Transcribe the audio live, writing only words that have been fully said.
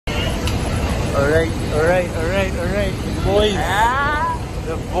Alright. The boys.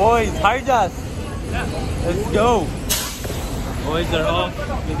 The boys. Harjas. Let's go. Boys are off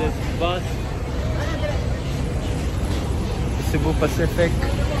with this bus. Cebu Pacific.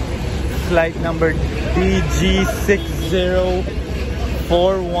 Flight number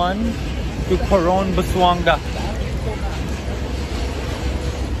DG6041 to Coron, Busuanga.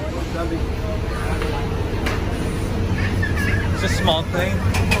 It's a small plane.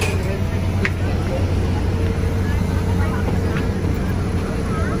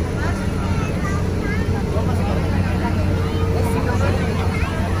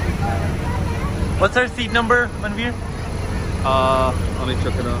 What's our seat number, Manveer? Let me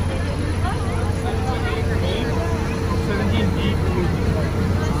check it out. 17B.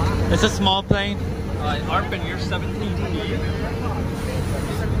 It's a small plane. Arpin, you're 17B.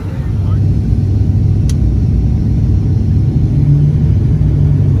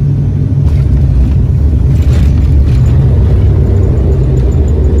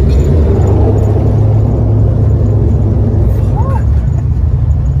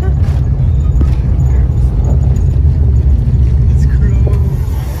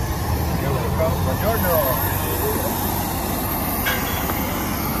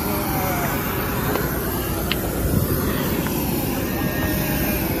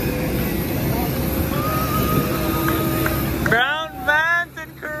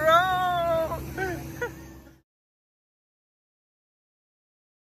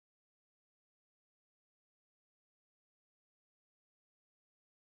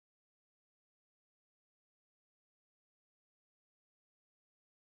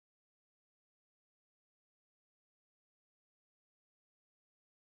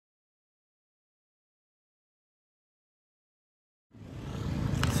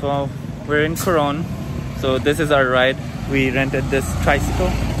 So we're in Coron. So this is our ride. We rented this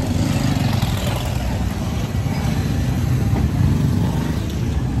tricycle.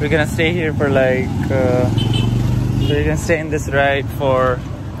 We're gonna stay here for like we're gonna stay in this ride for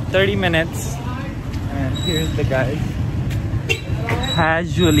 30 minutes. And here's the guys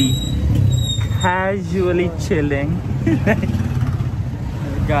casually chilling.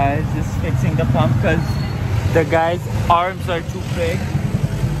 The guys just fixing the pump because the guy's arms are too big.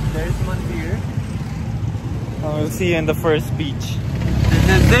 There's one here. We'll see you in the first beach.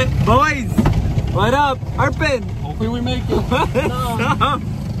 This is it, boys! What up, Arpin? Hopefully we make it. No.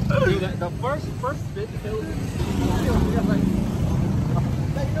 Dude, the first bit kills me.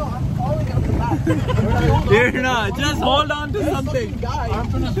 I'm falling out the back. You're not. Just hold on to something.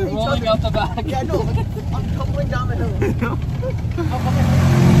 Arpin is rolling out the back. Yeah, no, I'm tumbling down the hill.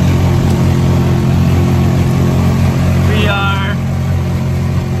 We are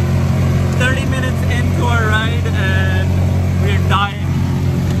 30 minutes into our ride and we're dying.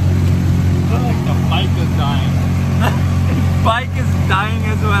 The bike is dying. Bike is dying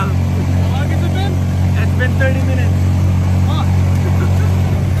as well. How long has it been? It's been 30 minutes. Huh.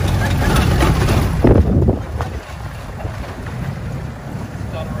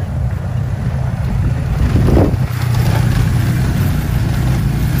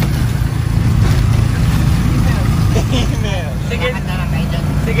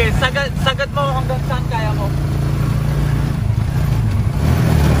 Sige, sagat mo hanggang saan kaya mo.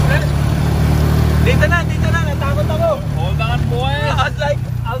 Dito na, natakot ako. Hold on, boys. I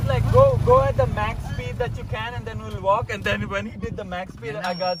was like, go at the max speed that you can and then we'll walk. And then when he did the max speed,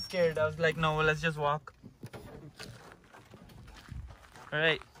 I got scared. I was like, no, let's just walk.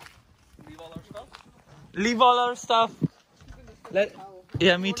 Alright. Leave all our stuff? Leave all our stuff.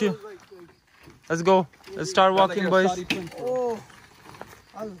 Yeah, me too. Let's go. Let's start walking, boys. Oh.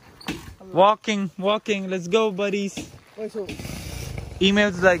 Walking. Let's go, buddies. Wait, so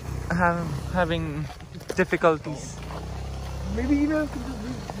Email's like having difficulties. maybe email can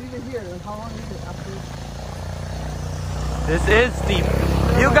just leave it here. Like, how long is it after? This is steep.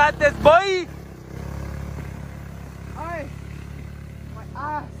 You got this, boy. Hi. My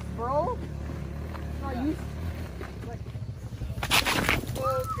ass, bro. Not used.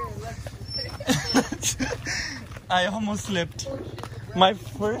 Okay, let's. I almost slipped. My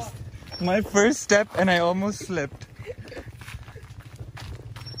first step, and I almost slipped.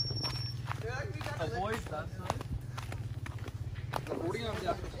 Avoid that side.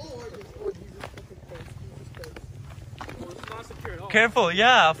 It's not secure at all. Careful,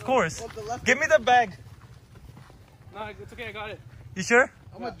 yeah, of course. Give me the bag. No, it's okay, I got it. You sure?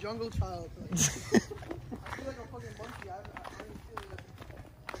 I'm a jungle child. I feel like a fucking monkey. I don't feel like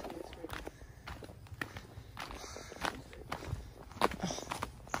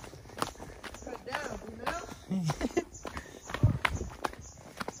cut down, you know?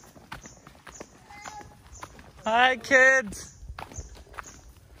 Hi, kids.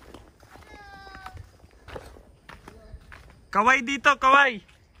 Kawai dito, kawai.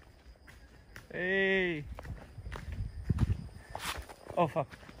 Hey. Oh, fuck.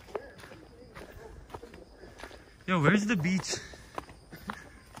 Yo, where's the beach?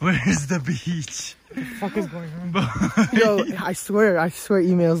 Where's the beach? What the fuck is going on? Yo, I swear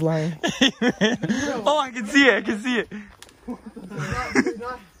email's lying. Oh, I can see it.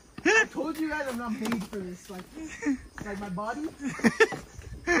 I told you guys I'm not made for this. Like my body.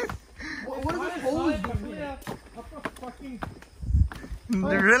 What are the holes doing here?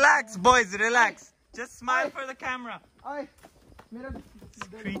 Relax, boys, relax. Just smile for the camera. Alright.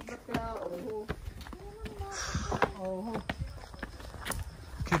 Creek. Oh.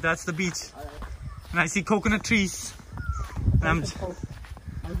 Okay, that's the beach. And I see coconut trees. And I'm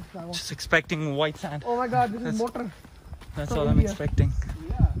just expecting white sand. Oh my god, this is water. That's all I'm expecting.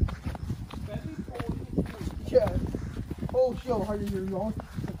 Yeah. Oh, yo, how are you wrong?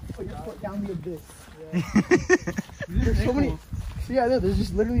 Put your foot down the abyss. There's so many. Yeah, there's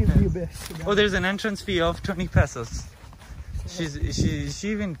just literally the abyss. Oh, there's an entrance fee of 20 pesos. Is she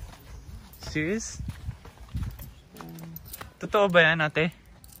even serious? Totoo ba yan, ate?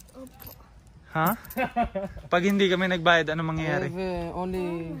 Ha? Pag hindi kami nagbayad, ano mangyayari?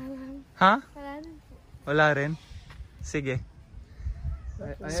 Only... Ha? Wala rin? Sige.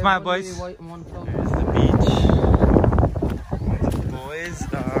 Smile, boys. There's the beach. Boys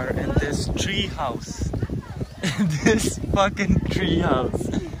are in this tree house. In this fucking tree house.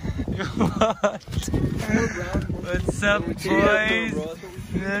 What? What's up, boys?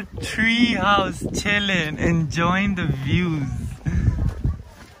 The tree house, chilling, enjoying the views.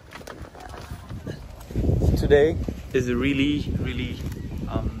 Today is a really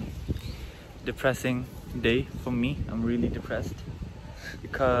depressing day for me. I'm really depressed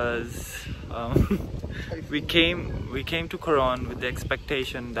because we came to Coron with the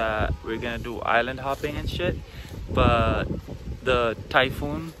expectation that we're gonna do island hopping and shit, but the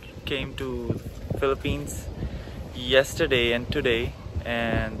typhoon came to Philippines yesterday and today,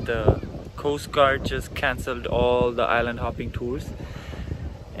 and the Coast Guard just cancelled all the island hopping tours.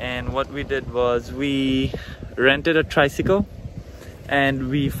 And what we did was we rented a tricycle and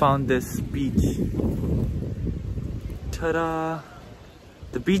we found this beach. Ta-da!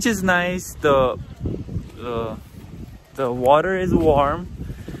 The beach is nice, the water is warm,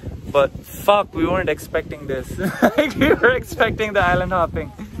 but fuck, we weren't expecting this. Like, we were expecting the island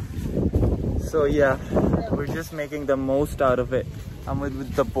hopping. So yeah, we're just making the most out of it. I'm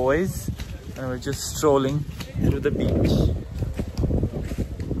with the boys and we're just strolling through the beach.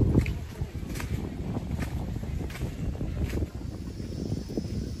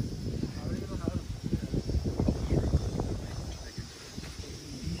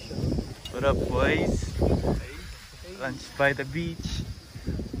 What up, boys? Lunch by the beach.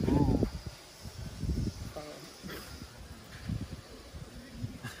 Ooh.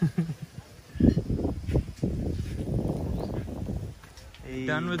 Hey.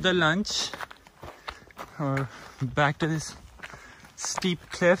 Done with the lunch. We're back to this steep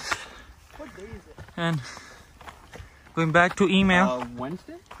cliff. What day is it? And going back to email.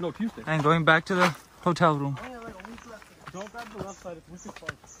 Wednesday? No, Tuesday. And going back to the hotel room. Don't grab the left side, it's wicked far.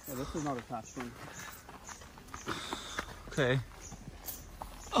 Yeah, this is not attached to me. Okay.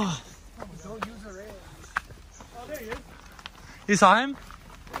 Oh. Don't use a rail. Oh, there he is. You saw him?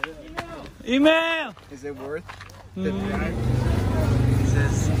 Email! Is it worth the drive? It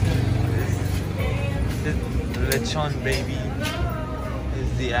says this lechon baby is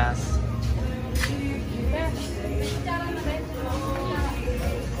the ass.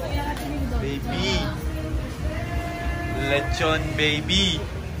 Baby. Lechon baby.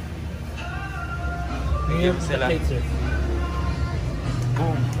 Bigyan mo sila.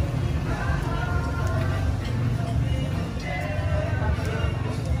 Boom.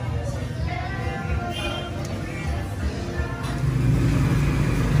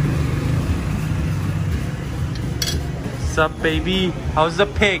 What's up, baby? How's the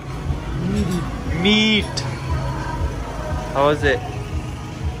pig? Meat. How was it?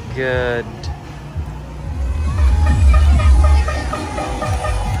 Good.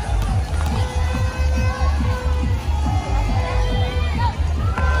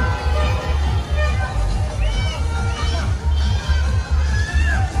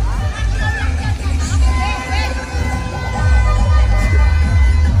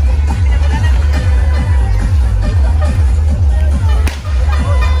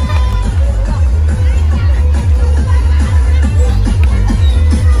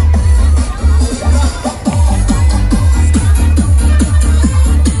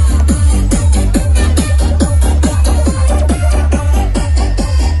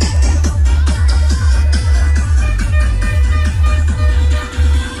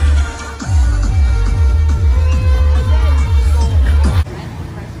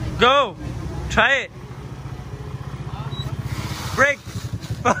 Go! Try it! Break!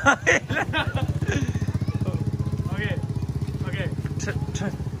 Okay.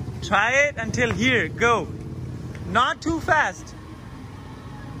 Try it until here. Go! Not too fast.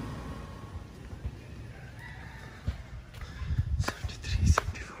 73,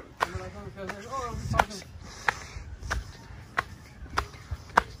 74.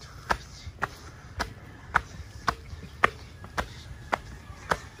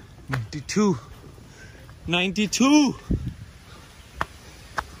 92. 92.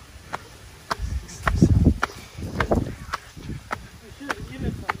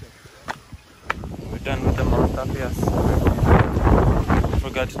 We're done with the Mount Tapias. I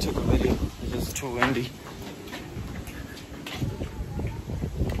forgot to take a video. It's just too windy.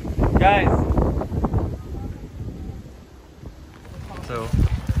 Guys. So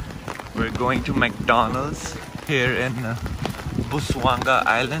we're going to McDonald's here in Buswanga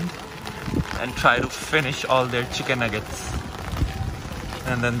Island and try to finish all their chicken nuggets.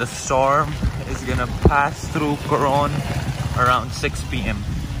 And then the storm is gonna pass through Coron around 6 p.m.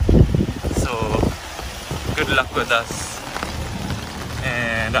 So good luck with us,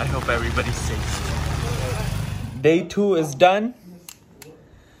 and I hope everybody's safe. Day 2 is done,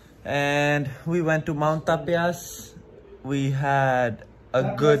 and we went to Mount Tapias. We had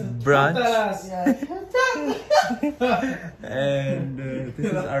a good brunch. And this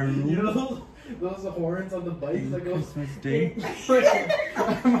is our room. You know those horns on the bikes that go Christmas Day.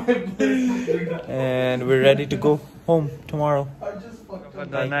 And we're ready to go home tomorrow. I just fucked up.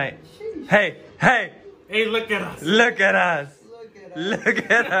 Good night. Hey, hey! Hey, look at us. Look at us!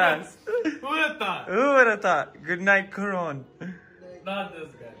 Look at us! Who would have thought? Who would have thought? Good night, Coron. Not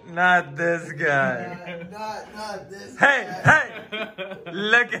this guy. Not this guy. Not this. Hey, hey!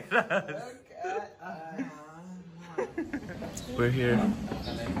 Look at us! We're here,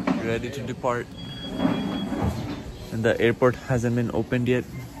 ready to depart, and the airport hasn't been opened yet.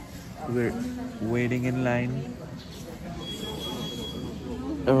 We're waiting in line.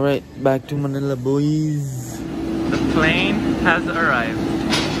 Alright, back to Manila, boys. The plane has arrived.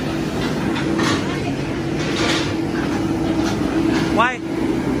 Why?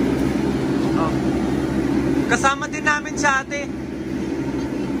 Oh. Kasama din namin si ate.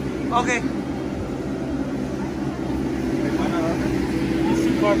 Okay.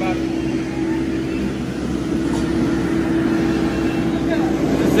 Far back.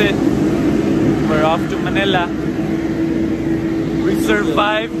 That's it. We're off to Manila. We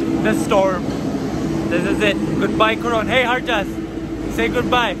survived the storm. This is it. Goodbye, Coron. Hey, Harjas. Say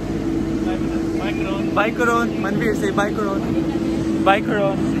goodbye. Bye, Coron. Bye, Coron. Manvir, say bye, Coron. Bye,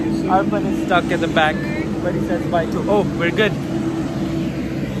 Coron. Arpan is stuck at the back, but he says bye too. Oh, we're good.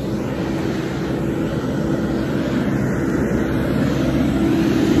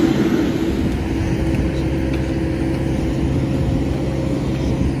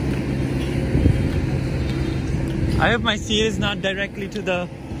 I hope my seat is not directly to the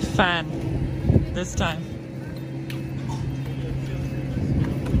fan this time.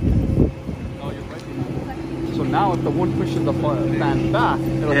 So now if the wind pushes the fan back,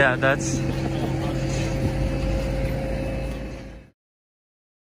 Yeah, that's